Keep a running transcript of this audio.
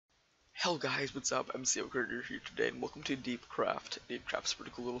Hello guys, what's up? I'm CEO Carter here today, and welcome to Deepcraft. Deepcraft's a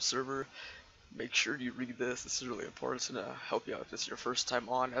pretty cool little server. Make sure you read this. This is really important. It's gonna help you out if this is your first time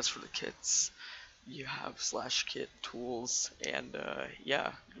on. As for the kits, you have slash kit tools, and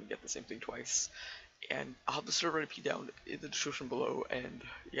yeah, you can get the same thing twice. And I'll have the server IP down in the description below, and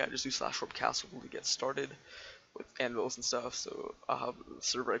yeah, just do slash warp castle to get started with anvils and stuff. So I'll have the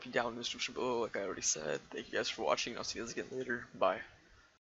server IP down in the description below, like I already said. Thank you guys for watching. I'll see you guys again later. Bye.